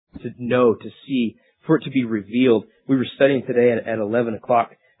to know, to see, for it to be revealed. We were studying today at 11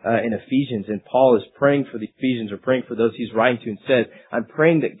 o'clock in Ephesians, and Paul is praying for the Ephesians, or praying for those he's writing to, and says, I'm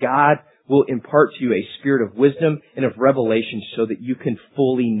praying that God will impart to you a spirit of wisdom and of revelation so that you can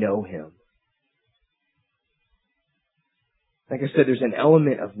fully know Him. Like I said, there's an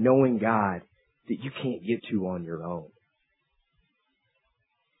element of knowing God that you can't get to on your own.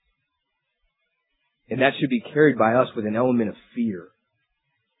 And that should be carried by us with an element of fear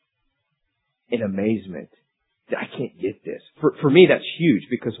and amazement. I can't get this. For me, that's huge,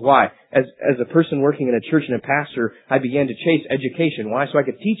 because why? As a person working in a church and a pastor, I began to chase education. Why? So I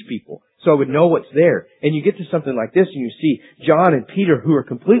could teach people, so I would know what's there. And you get to something like this, and you see John and Peter, who are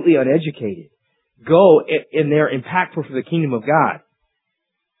completely uneducated, go and they're impactful for the kingdom of God.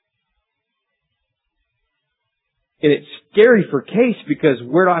 And it's scary for Case, because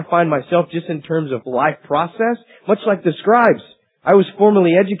where do I find myself just in terms of life process? Much like the scribes. I was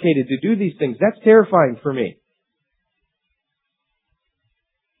formally educated to do these things. That's terrifying for me.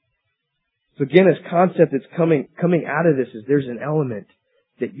 So again, this concept that's coming out of this is there's an element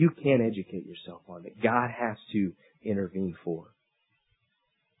that you can't educate yourself on, that God has to intervene for.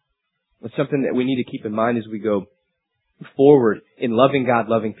 It's something that we need to keep in mind as we go forward in loving God,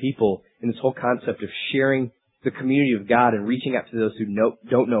 loving people, in this whole concept of sharing the community of God and reaching out to those who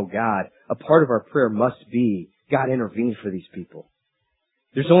don't know God. A part of our prayer must be, God, intervene for these people.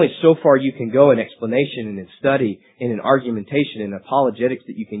 There's only so far you can go in explanation and in study and in argumentation and apologetics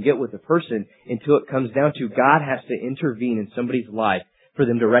that you can get with a person until it comes down to God has to intervene in somebody's life for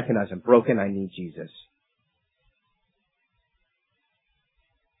them to recognize, I'm broken, I need Jesus.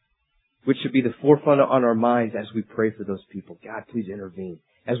 Which should be the forefront on our minds as we pray for those people. God, please intervene.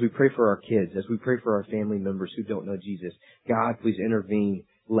 As we pray for our kids, as we pray for our family members who don't know Jesus, God, please intervene.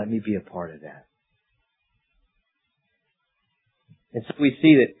 Let me be a part of that. And so we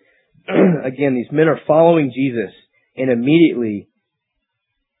see that, again, these men are following Jesus, and immediately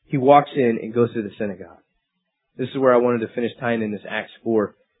he walks in and goes to the synagogue. This is where I wanted to finish tying in this Acts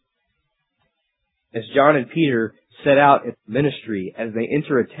 4. As John and Peter set out in ministry, as they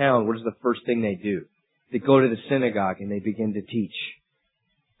enter a town, what is the first thing they do? They go to the synagogue and they begin to teach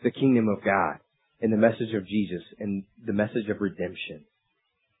the kingdom of God and the message of Jesus and the message of redemption.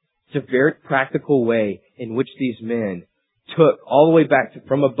 It's a very practical way in which these men took all the way back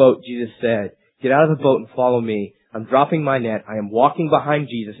from a boat. Jesus said, get out of the boat and follow me. I'm dropping my net. I am walking behind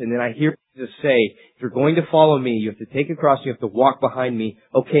Jesus. And then I hear Jesus say, if you're going to follow me, you have to take a cross. You have to walk behind me.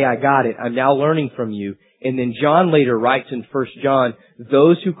 Okay, I got it. I'm now learning from you. And then John later writes in 1 John,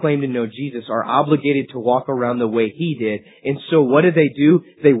 those who claim to know Jesus are obligated to walk around the way He did. And so what do?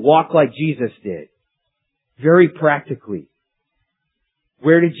 They walk like Jesus did. Very practically.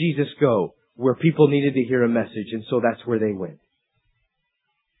 Where did Jesus go? Where people needed to hear a message, and so that's where they went.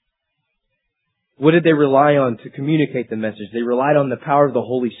 What did they rely on to communicate the message? They relied on the power of the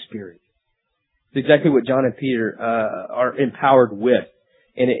Holy Spirit. It's exactly what John and Peter are empowered with.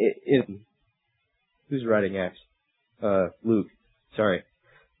 And who's writing Acts? Luke. Sorry,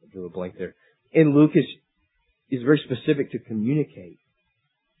 I drew a blank there. And Luke is very specific to communicate.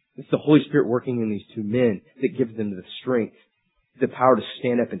 It's the Holy Spirit working in these two men that gives them the strength, the power to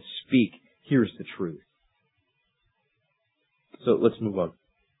stand up and speak. Here's the truth. So let's move on.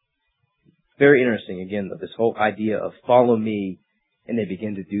 Very interesting, again, this whole idea of follow me, and they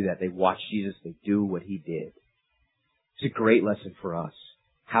begin to do that. They watch Jesus, they do what He did. It's a great lesson for us.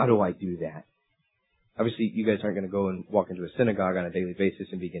 How do I do that? Obviously, you guys aren't going to go and walk into a synagogue on a daily basis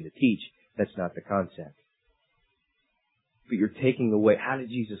and begin to teach. That's not the concept. But you're taking away, how did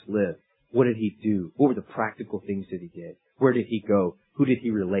Jesus live? What did He do? What were the practical things that He did? Where did He go? Who did He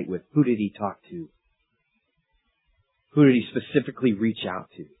relate with? Who did He talk to? Who did He specifically reach out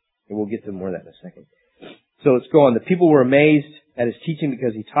to? And we'll get to more of that in a second. So let's go on. The people were amazed at His teaching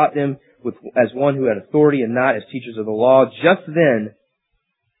because He taught them as one who had authority and not as teachers of the law. Just then,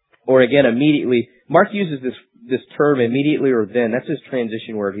 or again immediately, Mark uses this term immediately or then. That's his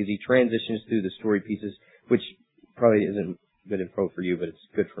transition word. He transitions through the story pieces, which probably isn't good info for you, but it's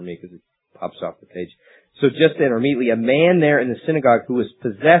good for me because it pops off the page. So just then, or immediately, a man there in the synagogue who was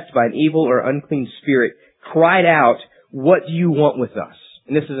possessed by an evil or unclean spirit cried out, what do you want with us?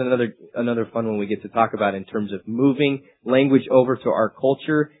 And this is another fun one we get to talk about in terms of moving language over to our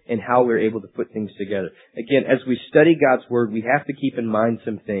culture and how we're able to put things together. Again, as we study God's Word, we have to keep in mind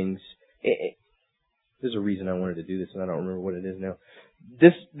some things. There's a reason I wanted to do this, and I don't remember what it is now.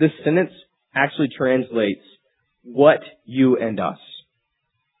 This sentence actually translates, what, you, and us.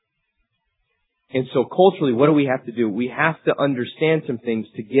 And so culturally, what do we have to do? We have to understand some things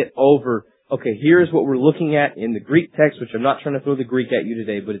to get over okay, here's what we're looking at in the Greek text, which I'm not trying to throw the Greek at you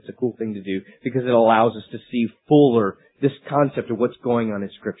today, but it's a cool thing to do because it allows us to see fuller this concept of what's going on in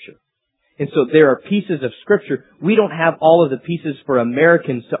Scripture. And so there are pieces of Scripture. We don't have all of the pieces for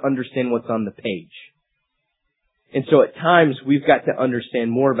Americans to understand what's on the page. And so at times we've got to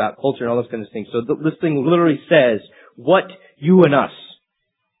understand more about culture and all those kinds of things. So this thing literally says, what you and us?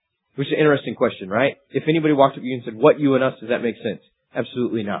 Which is an interesting question, right? If anybody walked up to you and said, what you and us, does that make sense?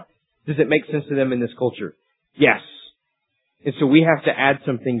 Absolutely not. Does it make sense to them in this culture? Yes. And so we have to add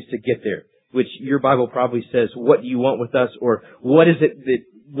some things to get there, which your Bible probably says, what do you want with us? Or what is it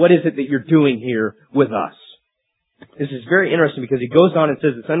that you're doing here with us? This is very interesting because he goes on and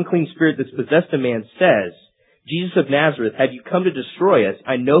says, this unclean spirit that's possessed a man says, Jesus of Nazareth, have you come to destroy us?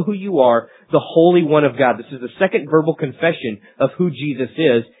 I know who you are, the Holy One of God. This is the second verbal confession of who Jesus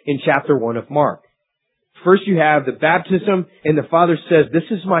is in chapter 1 of Mark. First you have the baptism, and the Father says, this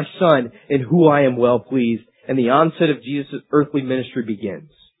is my Son, in who I am well pleased, and the onset of Jesus' earthly ministry begins.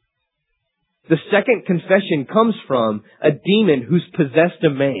 The second confession comes from a demon who's possessed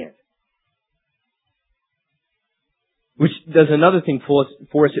a man. Which does another thing for us.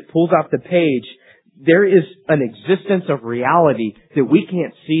 It pulls off the page. There is an existence of reality that we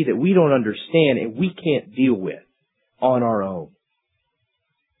can't see, that we don't understand, and we can't deal with on our own.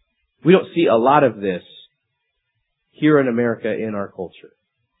 We don't see a lot of this here in America in our culture.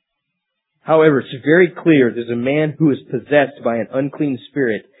 However, it's very clear there's a man who is possessed by an unclean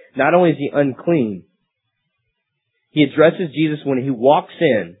spirit. Not only is he unclean, he addresses Jesus when he walks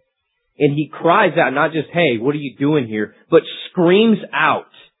in, and he cries out, not just, hey, what are you doing here, but screams out,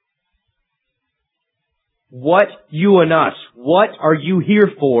 what you and us, what are you here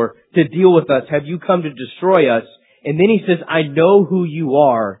for to deal with us? Have you come to destroy us? And then he says, I know who you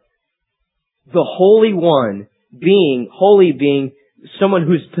are, the Holy One, holy being someone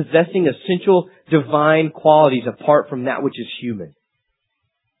who's possessing essential divine qualities apart from that which is human.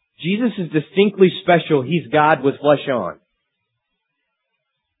 Jesus is distinctly special. He's God with flesh on.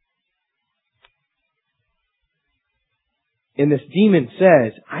 And this demon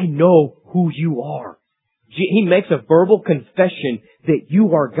says, I know who you are. He makes a verbal confession that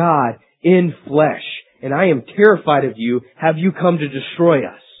you are God in flesh. And I am terrified of you. Have you come to destroy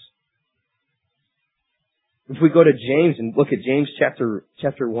us? If we go to James and look at James chapter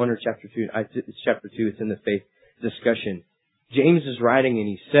 1 or chapter 2, it's chapter 2, it's in the faith discussion. James is writing and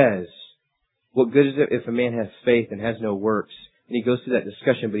he says, what good is it if a man has faith and has no works? And he goes through that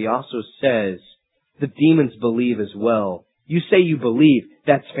discussion, but he also says, the demons believe as well. You say you believe,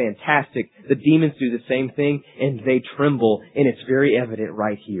 that's fantastic. The demons do the same thing and they tremble, and it's very evident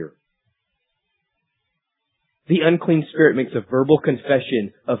right here. The unclean spirit makes a verbal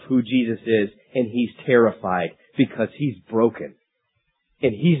confession of who Jesus is, and he's terrified because he's broken.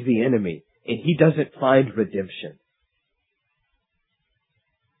 And he's the enemy, and he doesn't find redemption.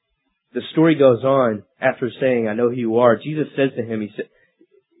 The story goes on after saying, I know who you are. Jesus says to him,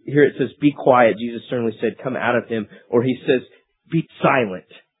 here it says, be quiet. Jesus certainly said, come out of him. Or he says, be silent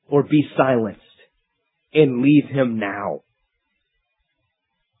or be silenced and leave him now.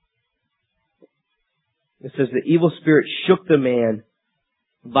 It says the evil spirit shook the man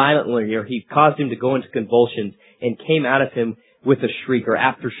violently, or he caused him to go into convulsions and came out of him with a shriek, or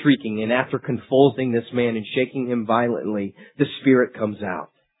after shrieking and after convulsing this man and shaking him violently, the spirit comes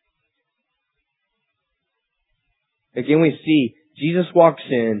out. Again, we see Jesus walks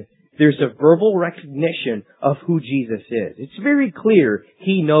in. There's a verbal recognition of who Jesus is. It's very clear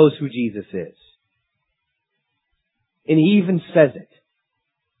he knows who Jesus is. And he even says it.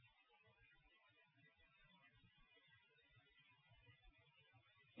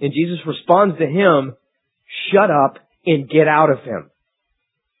 And Jesus responds to him, shut up and get out of him.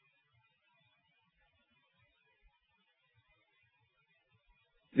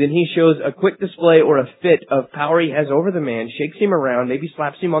 Then he shows a quick display or a fit of power he has over the man, shakes him around, maybe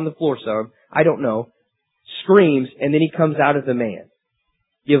slaps him on the floor some, I don't know, screams, and then he comes out of the man.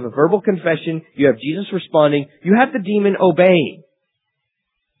 You have a verbal confession, you have Jesus responding, you have the demon obeying.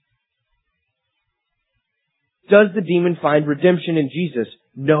 Does the demon find redemption in Jesus?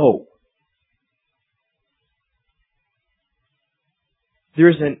 No. There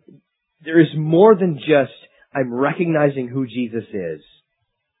is more than just, I'm recognizing who Jesus is,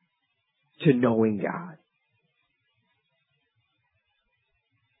 to knowing God.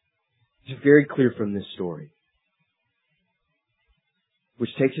 It's very clear from this story. Which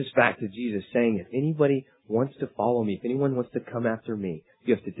takes us back to Jesus saying, if anybody wants to follow me, if anyone wants to come after me,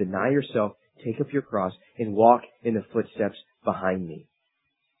 you have to deny yourself, take up your cross, and walk in the footsteps behind me.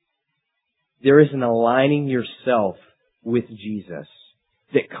 There is an aligning yourself with Jesus.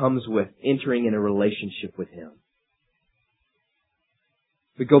 that comes with entering in a relationship with Him.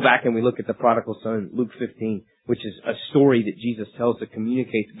 We go back and we look at the prodigal son, Luke 15, which is a story that Jesus tells that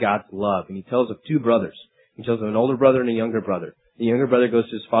communicates God's love. And He tells of two brothers. He tells of an older brother and a younger brother. The younger brother goes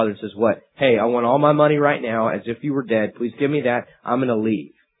to his father and says, what? Hey, I want all my money right now as if you were dead. Please give me that. I'm going to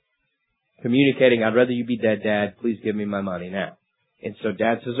leave. Communicating, I'd rather you be dead, Dad. Please give me my money now. And so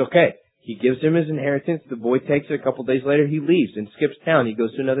Dad says, okay. He gives him his inheritance. The boy takes it. A couple days later, he leaves and skips town. He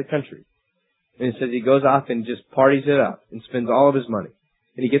goes to another country. And it says he goes off and just parties it up and spends all of his money.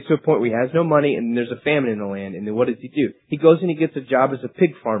 And he gets to a point where he has no money and there's a famine in the land. And then what does he do? He goes and he gets a job as a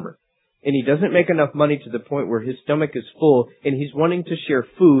pig farmer. And he doesn't make enough money to the point where his stomach is full and he's wanting to share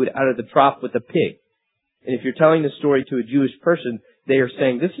food out of the trough with a pig. And if you're telling the story to a Jewish person, they are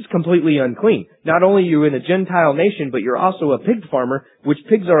saying, this is completely unclean. Not only are you in a Gentile nation, but you're also a pig farmer, which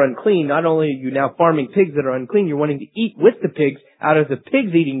pigs are unclean. Not only are you now farming pigs that are unclean, you're wanting to eat with the pigs out of the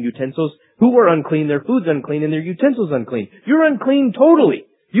pigs eating utensils who are unclean, their food's unclean, and their utensils unclean. You're unclean totally.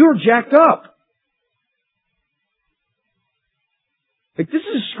 You're jacked up. Like, this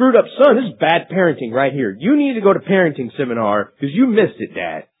is a screwed up son. This is bad parenting right here. You need to go to parenting seminar because you missed it,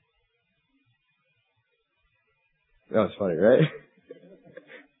 Dad. That was funny, right?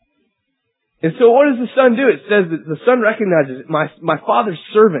 And so what does the son do? It says that the son recognizes my father's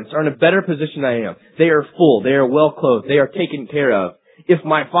servants are in a better position than I am. They are full. They are well clothed. They are taken care of. If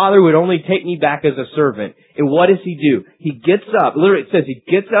my father would only take me back as a servant. And what does he do? He gets up. Literally it says he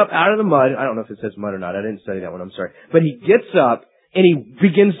gets up out of the mud. I don't know if it says mud or not. I didn't study that one. I'm sorry. But he gets up and he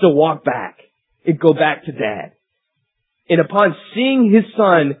begins to walk back and go back to Dad. And upon seeing his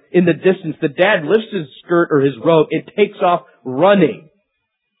son in the distance, the dad lifts his skirt or his robe and takes off running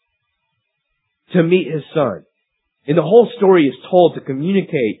to meet his son. And the whole story is told to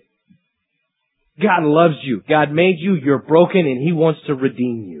communicate God loves you. God made you. You're broken and He wants to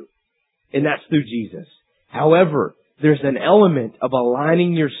redeem you. And that's through Jesus. However, there's an element of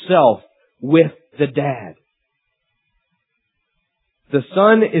aligning yourself with the dad. The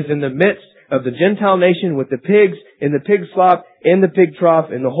son is in the midst of the Gentile nation with the pigs and the pig slop and the pig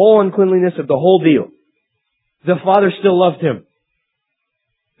trough and the whole uncleanliness of the whole deal. The father still loved him.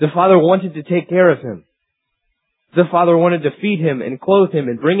 The father wanted to take care of him. The father wanted to feed him and clothe him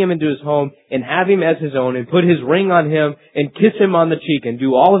and bring him into his home and have him as his own and put his ring on him and kiss him on the cheek and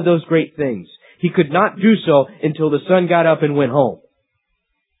do all of those great things. He could not do so until the son got up and went home.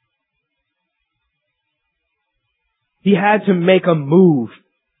 He had to make a move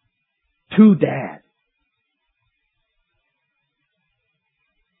to Dad.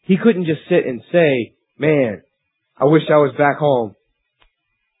 He couldn't just sit and say, man, I wish I was back home.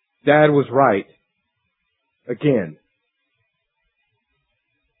 Dad was right. Again.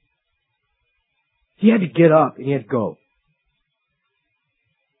 He had to get up and he had to go.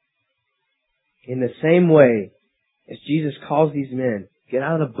 In the same way as Jesus calls these men, get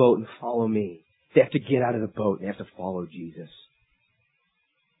out of the boat and follow me. They have to get out of the boat and they have to follow Jesus.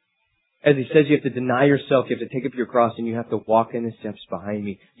 As He says, you have to deny yourself, you have to take up your cross, and you have to walk in the steps behind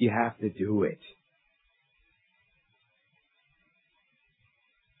me. You have to do it.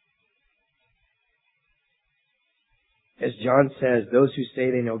 As John says, those who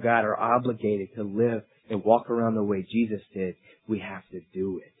say they know God are obligated to live and walk around the way Jesus did. We have to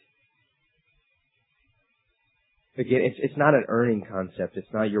do it. Again, it's not an earning concept.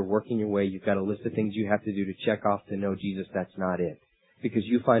 It's not you're working your way. You've got a list of things you have to do to check off to know Jesus. That's not it. Because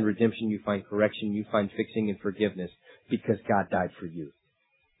you find redemption, you find correction, you find fixing and forgiveness because God died for you.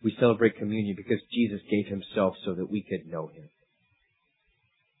 We celebrate communion because Jesus gave Himself so that we could know Him.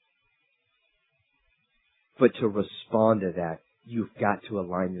 But to respond to that, you've got to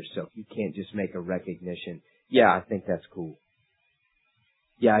align yourself. You can't just make a recognition. Yeah, I think that's cool.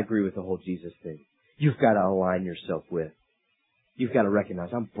 Yeah, I agree with the whole Jesus thing. You've got to align yourself with. You've got to recognize,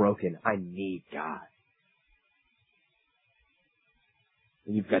 I'm broken. I need God.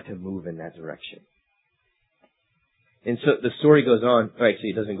 And you've got to move in that direction. And so the story goes on.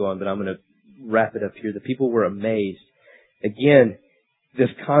 Actually, it doesn't go on, but I'm going to wrap it up here. The people were amazed. Again, this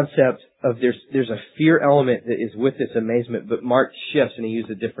concept of there's a fear element that is with this amazement, but Mark shifts and he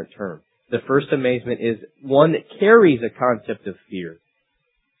uses a different term. The first amazement is one that carries a concept of fear.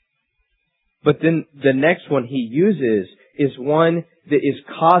 But then the next one he uses is one that is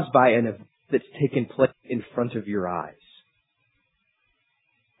caused by an event that's taken place in front of your eyes.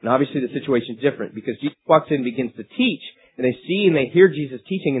 And obviously the situation is different because Jesus walks in and begins to teach, and they see and they hear Jesus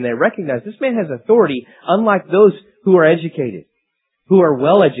teaching, and they recognize this man has authority unlike those who are educated, who are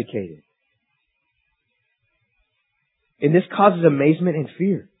well educated. And this causes amazement and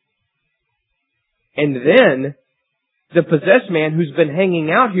fear. And then The possessed man who's been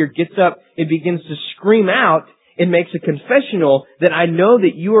hanging out here gets up and begins to scream out and makes a confessional that I know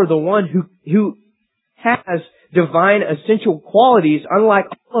that you are the one who has divine essential qualities unlike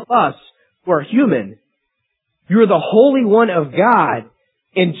all of us who are human. You're the Holy One of God.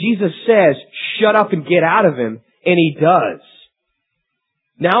 And Jesus says, shut up and get out of him. And he does.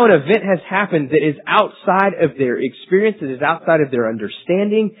 Now an event has happened that is outside of their experience, that is outside of their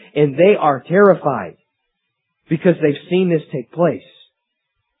understanding, and they are terrified because they've seen this take place.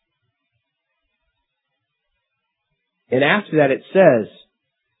 And after that it says,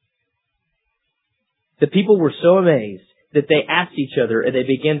 the people were so amazed that they asked each other and they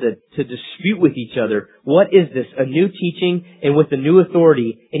began to dispute with each other, what is this? A new teaching and with a new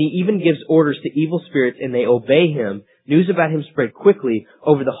authority. And he even gives orders to evil spirits and they obey him. News about him spread quickly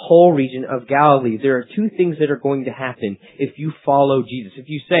over the whole region of Galilee. There are two things that are going to happen if you follow Jesus. If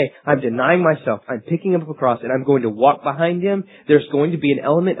you say, I'm denying myself, I'm picking up a cross, and I'm going to walk behind him, there's going to be an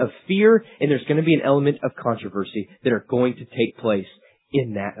element of fear and there's going to be an element of controversy that are going to take place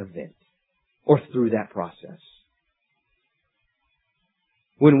in that event or through that process.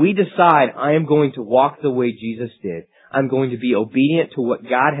 When we decide I am going to walk the way Jesus did, I'm going to be obedient to what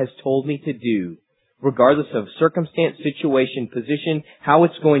God has told me to do, regardless of circumstance, situation, position, how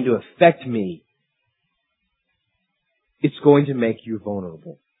it's going to affect me, it's going to make you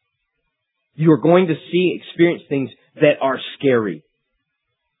vulnerable. You are going to experience things that are scary.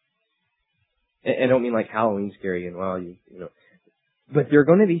 And I don't mean like Halloween scary and but there are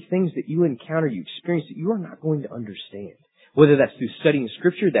going to be things that you encounter, you experience that you are not going to understand. Whether that's through studying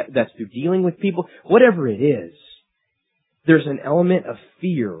Scripture, that's through dealing with people, whatever it is, there's an element of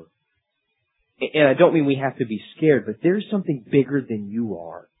fear. And I don't mean we have to be scared, but there's something bigger than you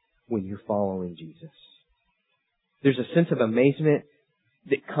are when you're following Jesus. There's a sense of amazement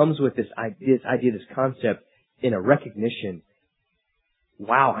that comes with this idea, this concept, in a recognition,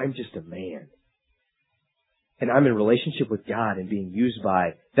 wow, I'm just a man. And I'm in relationship with God and being used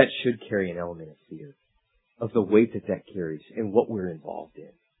by, that should carry an element of fear, of the weight that carries and what we're involved in.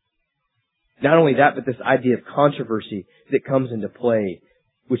 Not only that, but this idea of controversy that comes into play,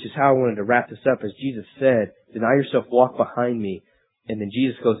 which is how I wanted to wrap this up. As Jesus said, deny yourself, walk behind me. And then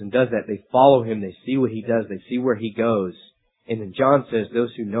Jesus goes and does that. They follow him. They see what he does. They see where he goes. And then John says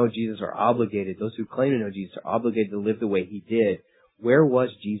those who know Jesus are obligated, those who claim to know Jesus are obligated to live the way he did. Where was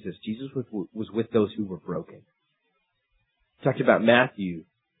Jesus? Jesus was with those who were broken. Talked about Matthew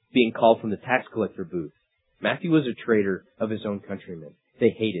being called from the tax collector booth. Matthew was a traitor of his own countrymen. They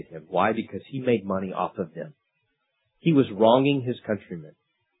hated him. Why? Because he made money off of them. He was wronging his countrymen.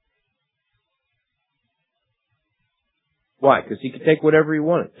 Why? Because he could take whatever he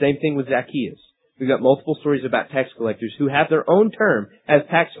wanted. Same thing with Zacchaeus. We've got multiple stories about tax collectors who have their own term as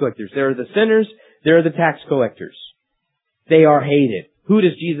tax collectors. There are the sinners, there are the tax collectors. They are hated. Who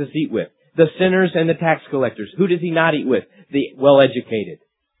does Jesus eat with? The sinners and the tax collectors. Who does he not eat with? The well-educated.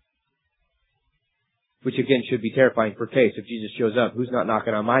 Which again should be terrifying for case if Jesus shows up. Who's not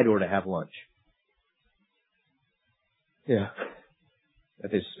knocking on my door to have lunch? Yeah. I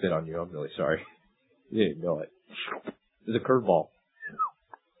just spit on you. I'm really sorry. You didn't know it. It was a curveball.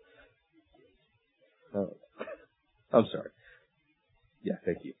 Oh. I'm sorry. Yeah,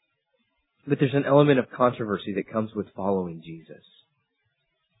 thank you. But there's an element of controversy that comes with following Jesus.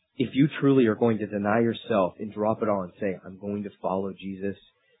 If you truly are going to deny yourself and drop it all and say, I'm going to follow Jesus,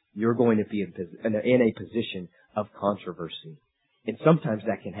 you're going to be in a position of controversy. And sometimes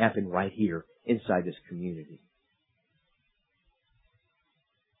that can happen right here inside this community.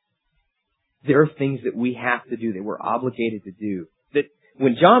 There are things that we have to do, that we're obligated to do. That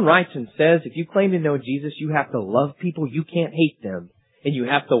when John writes and says, if you claim to know Jesus, you have to love people, you can't hate them, and you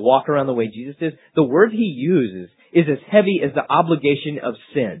have to walk around the way Jesus is, the word he uses is as heavy as the obligation of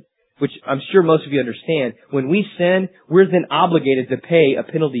sin, which I'm sure most of you understand. When we sin, we're then obligated to pay a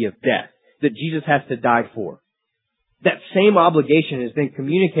penalty of death that Jesus has to die for. That same obligation is then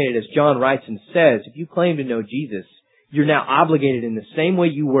communicated as John writes and says, if you claim to know Jesus, you're now obligated in the same way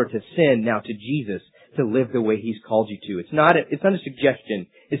you were to sin now to Jesus to live the way he's called you to. It's not a suggestion.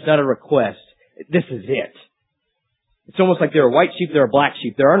 It's not a request. This is it. It's almost like there are white sheep, there are black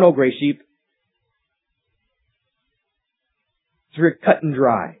sheep. There are no gray sheep. It's very cut and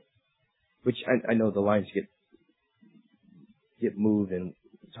dry. Which I know the lines get moved and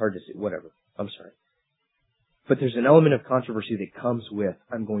it's hard to see. Whatever. I'm sorry. But there's an element of controversy that comes with,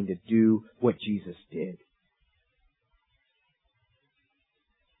 I'm going to do what Jesus did.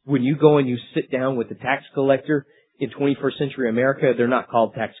 When you go and you sit down with a tax collector in 21st century America, they're not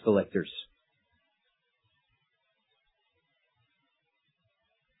called tax collectors.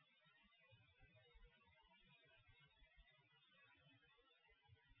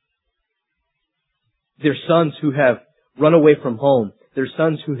 Their sons who have run away from home. Their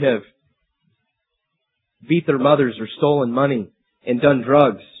sons who have beat their mothers or stolen money and done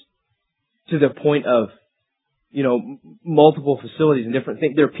drugs to the point of, multiple facilities and different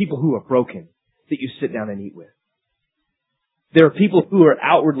things. There are people who are broken that you sit down and eat with. There are people who are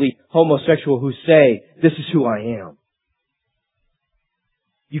outwardly homosexual who say, this is who I am.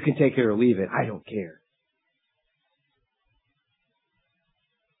 You can take it or leave it. I don't care.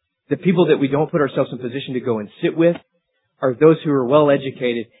 The people that we don't put ourselves in position to go and sit with are those who are well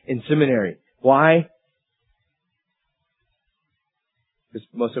educated in seminary. Why? Because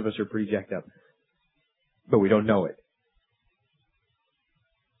most of us are pretty jacked up. But we don't know it.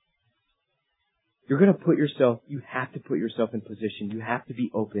 You have to put yourself in position. You have to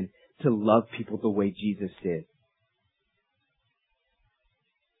be open to love people the way Jesus did.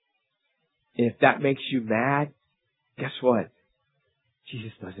 And if that makes you mad, guess what?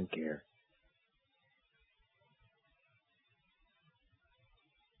 Jesus doesn't care.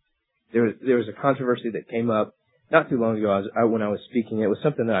 There was a controversy that came up not too long ago when I was speaking. It was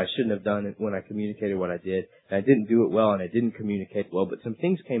something that I shouldn't have done when I communicated what I did. And I didn't do it well and I didn't communicate well, but some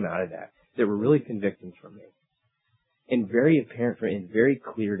things came out of that were really convicting for me. And very apparent and very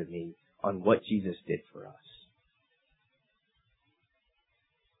clear to me on what Jesus did for us.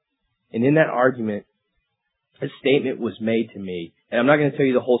 And in that argument, a statement was made to me, and I'm not going to tell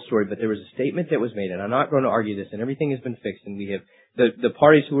you the whole story, but there was a statement that was made, and I'm not going to argue this, and everything has been fixed, and we have, the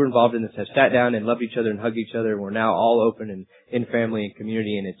parties who were involved in this have sat down and loved each other and hugged each other, and we're now all open and in family and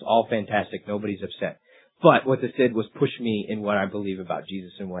community, and it's all fantastic. Nobody's upset. But what this did was push me in what I believe about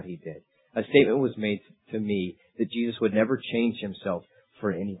Jesus and what He did. A statement was made to me that Jesus would never change Himself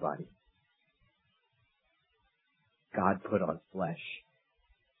for anybody. God put on flesh.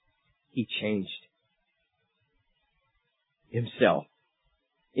 He changed Himself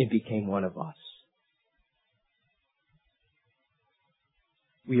and became one of us.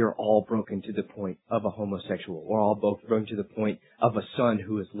 We are all broken to the point of a homosexual. We're all both broken to the point of a son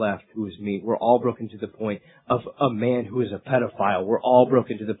who is left, who is me. We're all broken to the point of a man who is a pedophile. We're all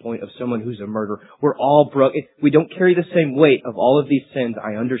broken to the point of someone who's a murderer. We're all broken. We don't carry the same weight of all of these sins.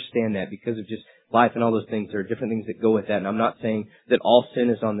 I understand that because of just life and all those things. There are different things that go with that. And I'm not saying that all sin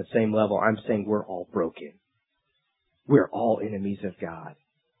is on the same level. I'm saying we're all broken. We're all enemies of God.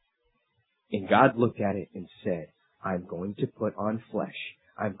 And God looked at it and said, I'm going to put on flesh.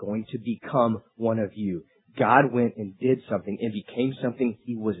 I'm going to become one of you. God went and did something and became something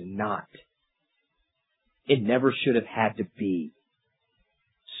He was not. It never should have had to be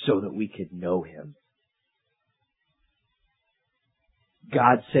so that we could know Him.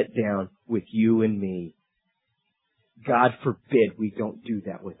 God sat down with you and me. God forbid we don't do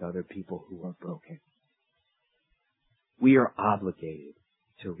that with other people who are broken. We are obligated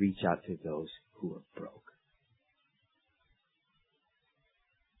to reach out to those who are broke.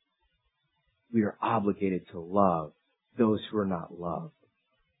 We are obligated to love those who are not loved.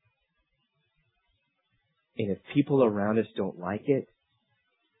 And if people around us don't like it,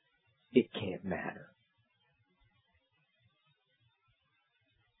 it can't matter.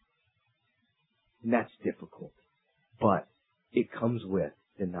 And that's difficult. But it comes with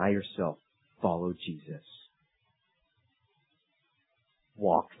deny yourself, follow Jesus.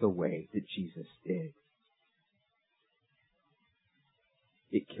 Walk the way that Jesus did.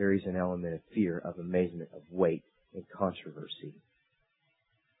 It carries an element of fear, of amazement, of weight, and controversy.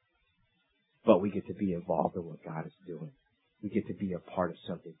 But we get to be involved in what God is doing. We get to be a part of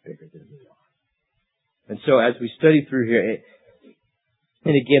something bigger than we are. And so as we study through here,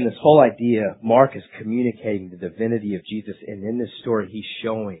 and again, this whole idea, Mark is communicating the divinity of Jesus, and in this story, he's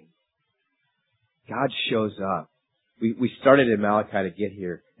showing. God shows up. We started in Malachi to get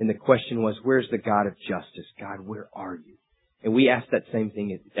here, and the question was, where's the God of justice? God, where are you? And we ask that same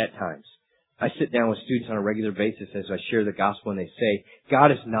thing at times. I sit down with students on a regular basis as I share the gospel, and they say, God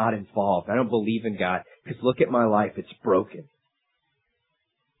is not involved. I don't believe in God, because look at my life, it's broken.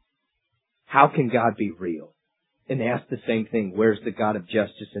 How can God be real? And they ask the same thing, where's the God of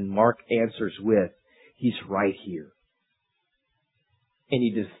justice? And Mark answers with, He's right here. And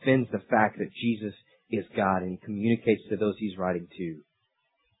he defends the fact that Jesus is God, and he communicates to those he's writing to.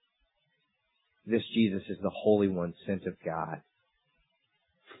 This Jesus is the Holy One sent of God.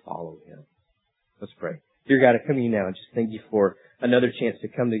 Follow Him. Let's pray. Dear God, I come to you now and just thank you for another chance to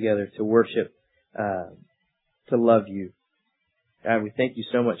come together, to worship, to love you. God, we thank you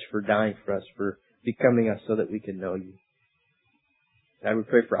so much for dying for us, for becoming us so that we can know you. God, we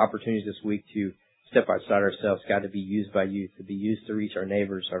pray for opportunities this week to step outside ourselves, God, to be used by you, to be used to reach our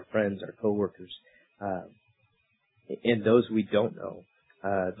neighbors, our friends, our coworkers, and those we don't know.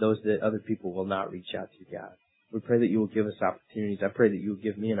 those that other people will not reach out to, God. We pray that you will give us opportunities. I pray that you will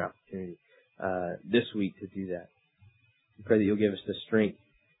give me an opportunity this week to do that. We pray that you'll give us the strength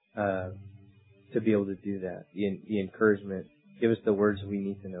to be able to do that, the encouragement. Give us the words we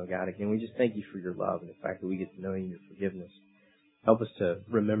need to know, God. Again, we just thank you for your love and the fact that we get to know you and your forgiveness. Help us to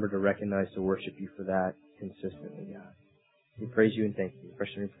remember to recognize, to worship you for that consistently, God. We praise you and thank you. In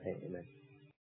Christ's name we pray. Amen.